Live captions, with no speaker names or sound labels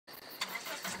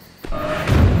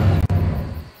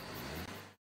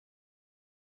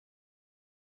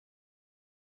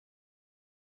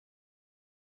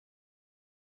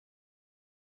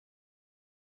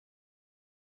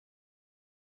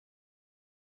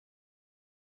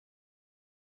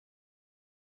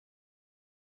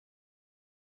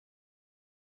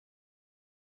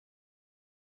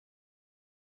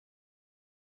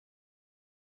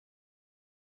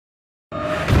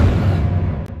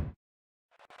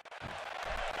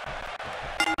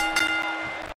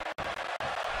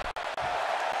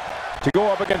To go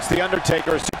up against The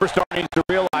Undertaker, a superstar needs to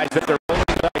realize that they're rolling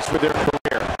the dice with their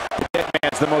career. The Dead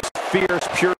Man's the most fierce,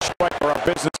 pure striker our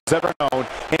business has ever known,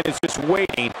 and is just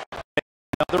waiting to make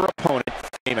another opponent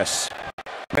famous.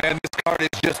 Man, this card is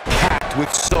just packed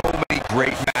with so many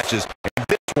great matches, and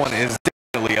this one is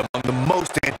definitely among the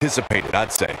most anticipated,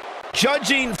 I'd say.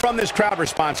 Judging from this crowd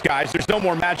response, guys, there's no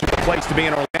more magical place to be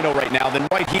in Orlando right now than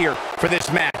right here for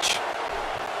this match.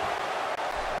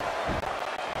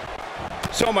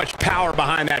 So much power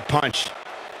behind that punch.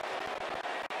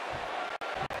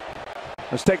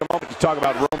 Let's take a moment to talk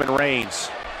about Roman Reigns.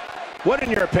 What,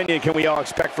 in your opinion, can we all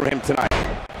expect from him tonight?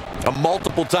 A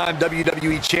multiple-time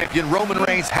WWE champion, Roman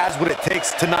Reigns has what it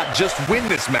takes to not just win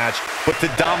this match, but to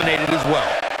dominate it as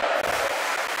well.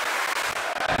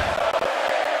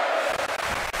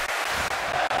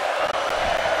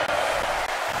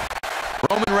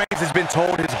 Roman Reigns has been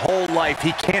told his whole life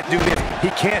he can't do this, he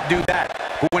can't do that.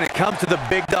 But when it comes to the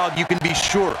big dog, you can be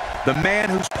sure the man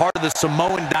who's part of the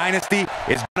Samoan dynasty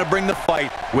is going to bring the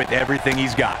fight with everything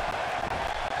he's got.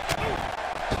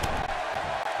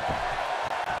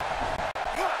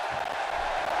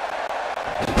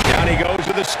 Down he goes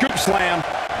with a scoop slam.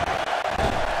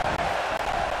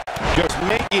 Just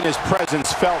making his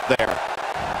presence felt there.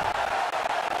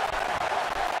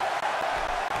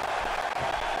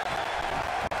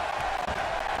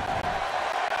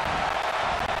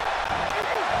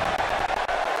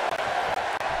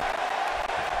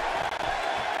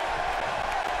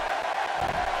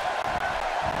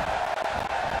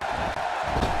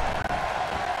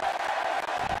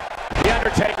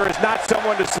 Undertaker is not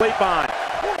someone to sleep on.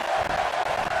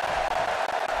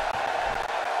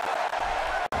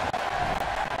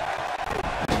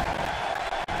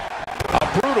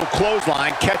 A brutal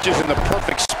clothesline catches in the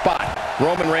perfect spot.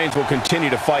 Roman Reigns will continue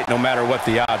to fight no matter what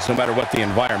the odds, no matter what the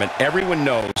environment. Everyone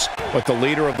knows what the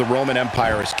leader of the Roman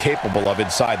Empire is capable of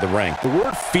inside the ring. The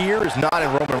word fear is not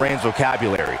in Roman Reigns'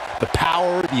 vocabulary. The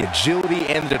power, the agility,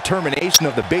 and the determination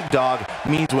of the big dog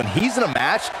means when he's in a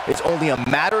match, it's only a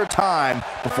matter of time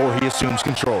before he assumes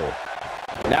control.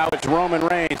 Now it's Roman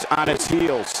Reigns on his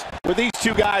heels. With these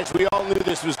two guys, we all knew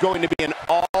this was going to be an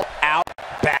all-out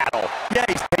battle. Yeah,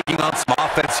 he's taking on some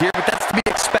offense here, but that's to be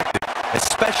expected,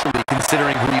 especially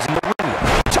considering who he's in the ring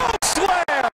with. Choke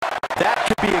slam! That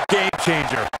could be a game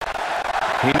changer.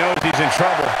 He knows he's in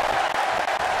trouble.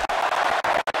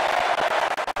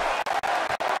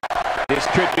 This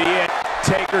could be it.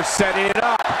 Taker setting it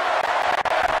up.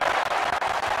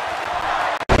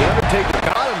 The Undertaker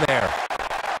got him there.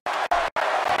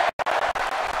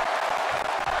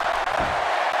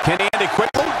 Can he end it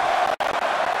quickly?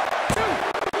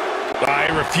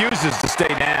 He refuses to stay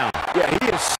down. Yeah, he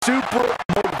is super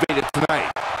motivated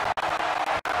tonight.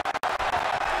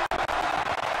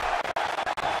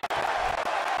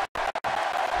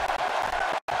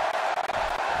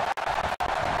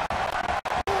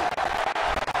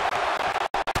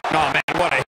 Oh, man,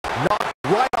 what a knock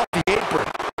right off the apron.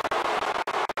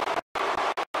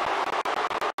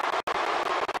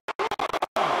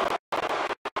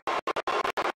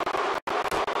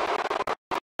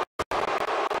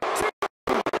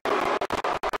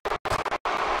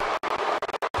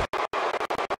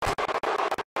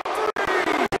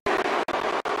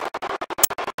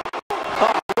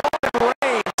 Roman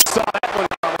Reigns saw that one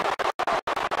coming.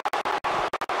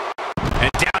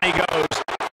 And down he goes.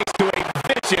 Thanks to a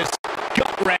vicious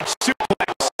gut-wrench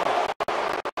suplex.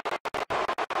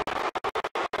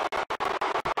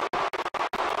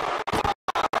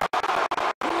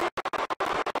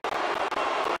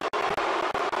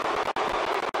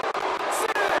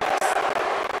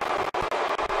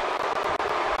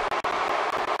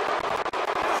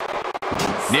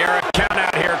 Near a count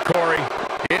out here, Corey.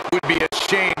 It would be a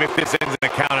shame if this ends in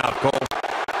a count-out, Cole.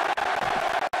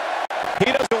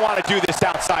 He doesn't want to do this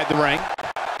outside the ring.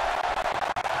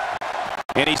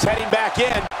 And he's heading back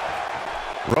in.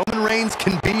 Roman Reigns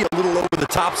can be a little over the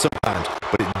top sometimes,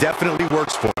 but it definitely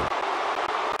works for him.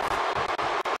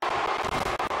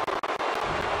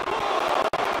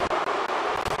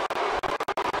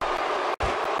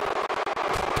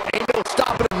 Ain't no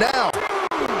stopping him now.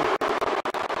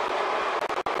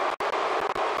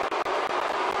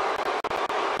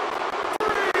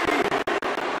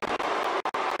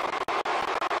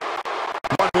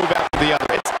 One move after the other.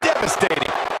 It's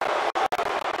devastating.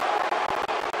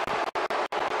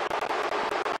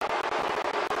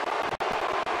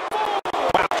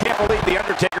 Wow, can't believe The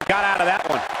Undertaker got out of that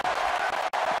one.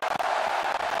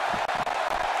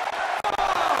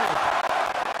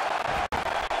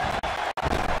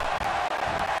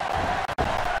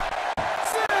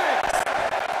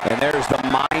 And there's the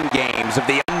mind games of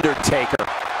The Undertaker.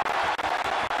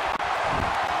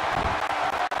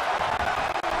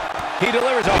 He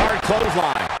delivers a hard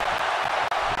clothesline.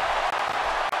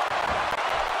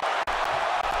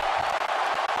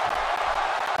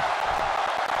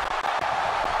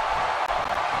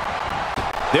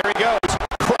 There he goes,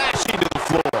 crashing to the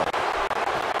floor.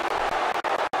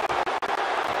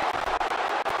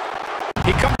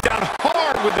 He comes down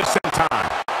hard with the senton.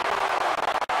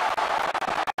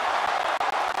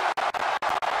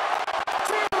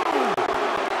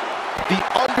 The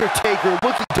Undertaker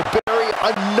looking to bury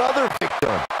another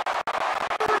victim.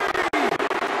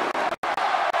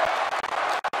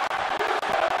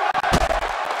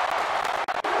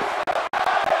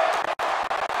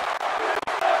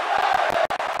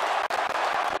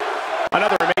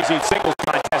 Another amazing singles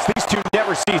contest. These two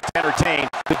never cease to entertain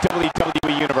the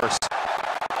WWE Universe.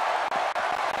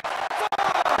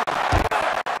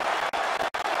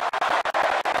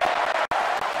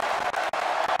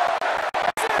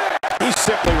 He's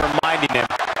simply reminding him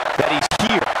that he's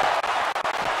here.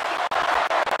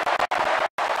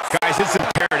 Guys, it's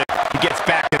imperative he gets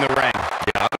back in the ring.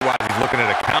 Yeah, otherwise he's looking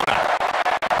at a count out.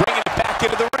 Bringing it back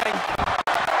into the ring.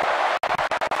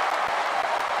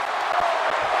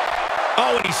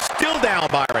 Oh, and he's still down,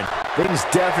 Byron. Things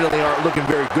definitely aren't looking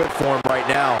very good for him right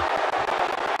now.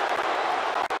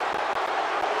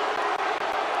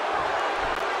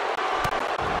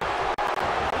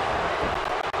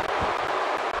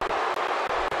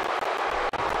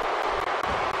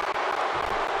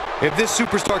 If this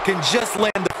superstar can just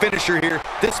land the finisher here,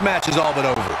 this match is all but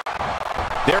over.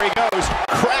 There he goes,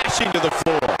 crashing to the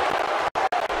floor.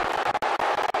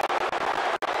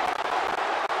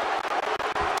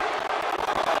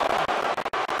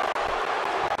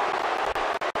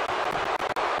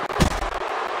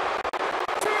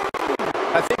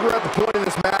 I think we're at the point in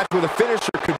this match where the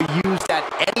finisher could be used at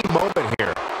any moment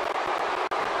here.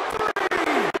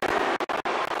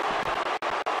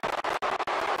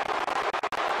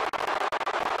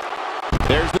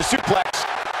 There's the suplex.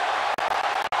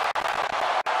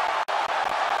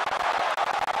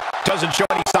 Doesn't show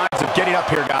any signs of getting up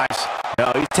here, guys.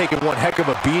 No, he's taking one heck of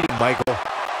a beating, Michael.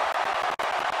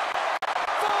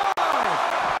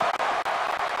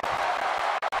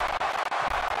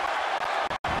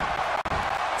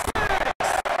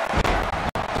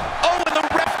 Oh, and the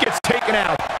ref gets taken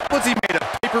out. What's he made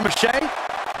of, paper mache?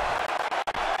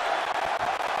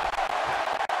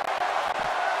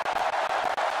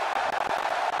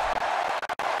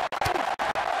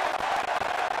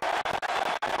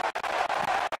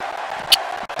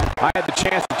 I had the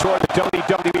chance to tour the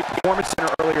WWE Performance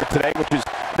Center earlier today, which is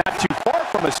not too far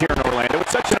from us here in Orlando.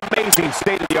 It's such an amazing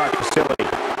state-of-the-art facility.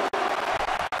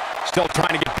 Still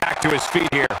trying to get back to his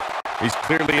feet here. He's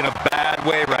clearly in a bad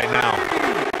way right now.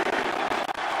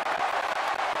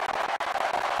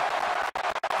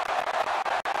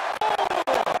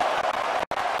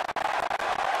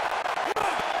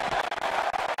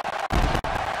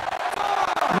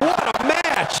 What a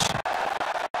match!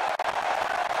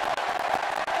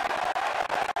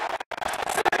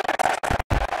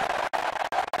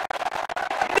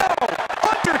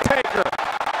 Undertaker!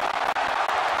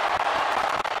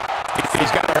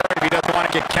 He's got to hurry if he doesn't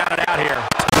want to get counted out here.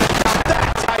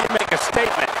 That's how you make a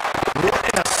statement. What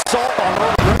an assault on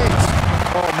Roman Reigns.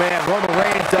 Oh, man, Roman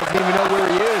Reigns doesn't even know where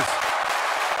he is.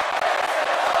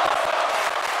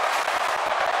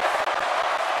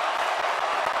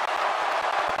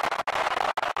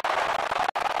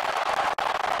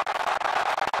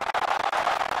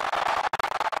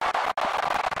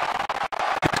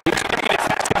 He's going to get his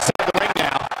ass inside the ring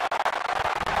now.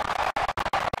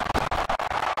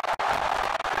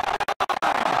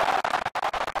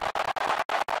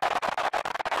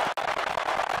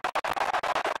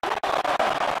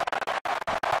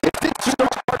 If this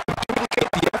superstar can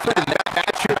duplicate the effort in that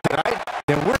match here tonight,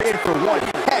 then we're in for one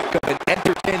heck of an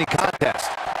entertaining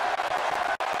contest.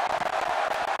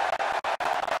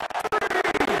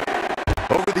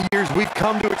 Over the years, we've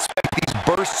come to expect these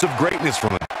bursts of greatness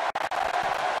from him.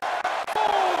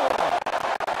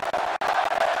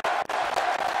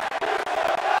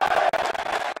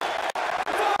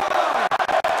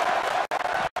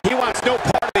 He wants no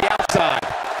part of the outside.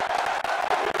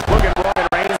 Look at Roman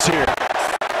Reigns here.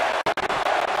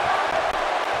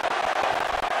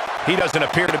 He doesn't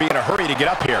appear to be in a hurry to get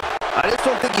up here. I just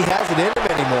don't think he has it in him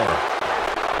anymore.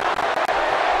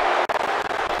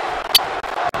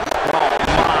 Oh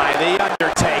my, the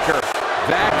Undertaker.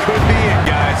 That could be it,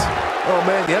 guys. Oh,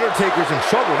 man, the Undertaker's in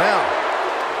trouble now.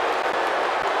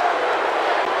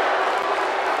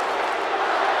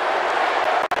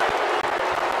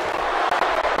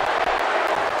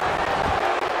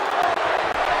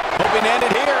 Hoping to end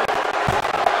it here.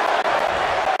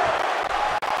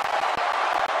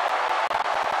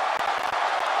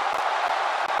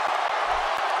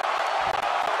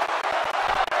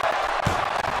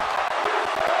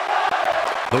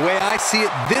 The way I see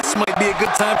it, this might be a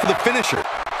good time for the finisher.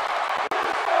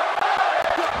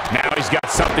 Now he's got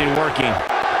something working.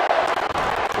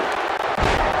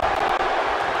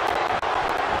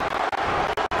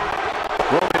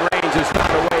 Roman Reigns has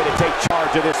found a way to take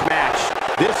charge of this match.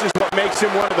 This is what makes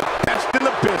him one of the best in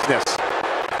the business.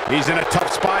 He's in a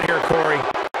tough spot here, Corey.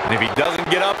 And if he doesn't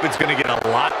get up, it's going to get a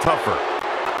lot tougher.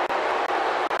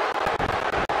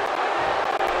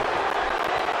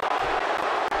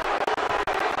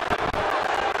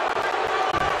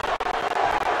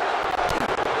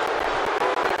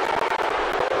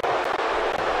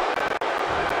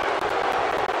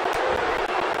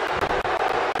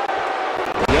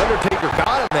 Undertaker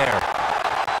got him there.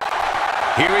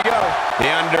 Here we go. The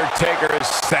Undertaker is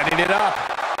setting it up.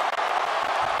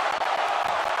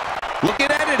 Looking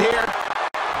at it here.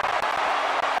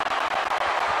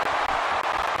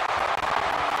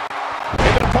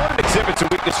 If an opponent exhibits a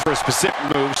weakness for a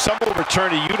specific move, some will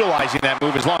return to utilizing that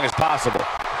move as long as possible.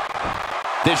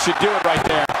 This should do it right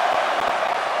there.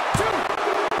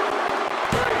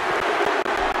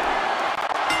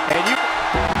 And you...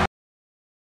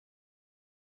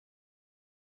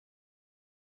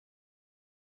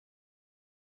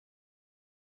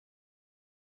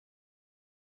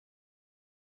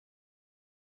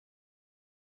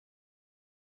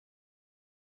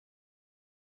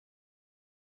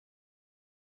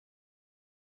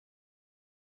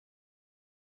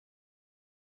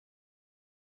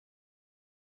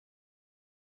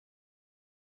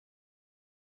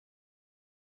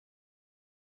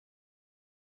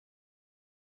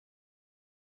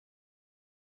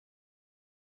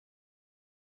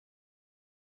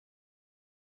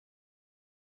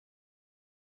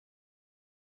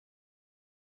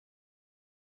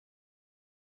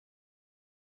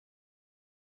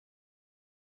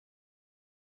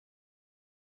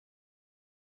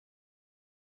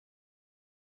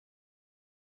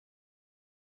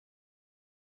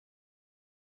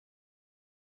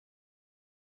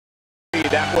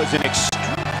 That was an extreme.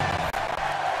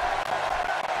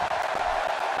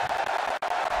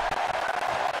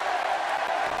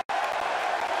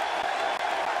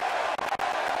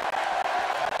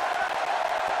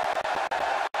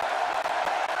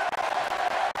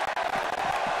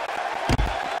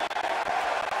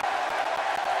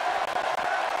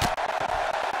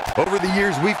 Over the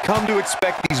years, we've come to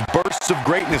expect these bursts of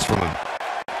greatness from him.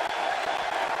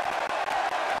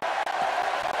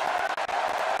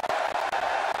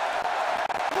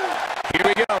 Here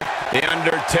we go. The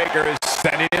Undertaker is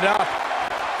setting it up.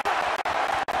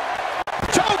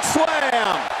 Choke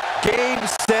slam! Game,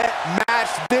 set, match.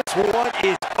 This one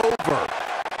is over.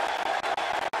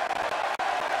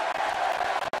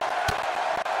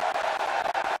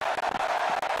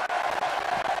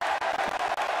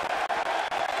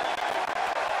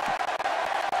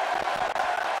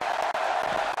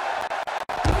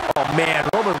 Oh man,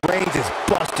 Roman Reigns is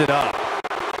busted up.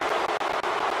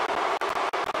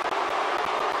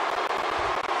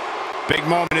 Big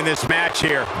moment in this match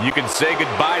here. You can say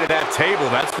goodbye to that table,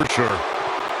 that's for sure.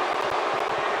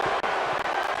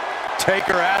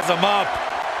 Taker has him up.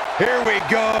 Here we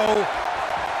go.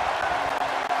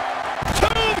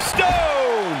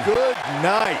 Tombstone! Good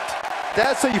night.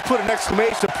 That's how you put an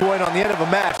exclamation point on the end of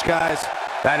a match, guys.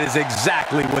 That is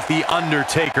exactly what The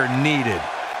Undertaker needed.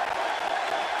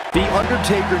 The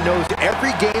Undertaker knows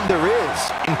every game there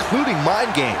is, including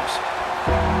mind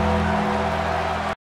games.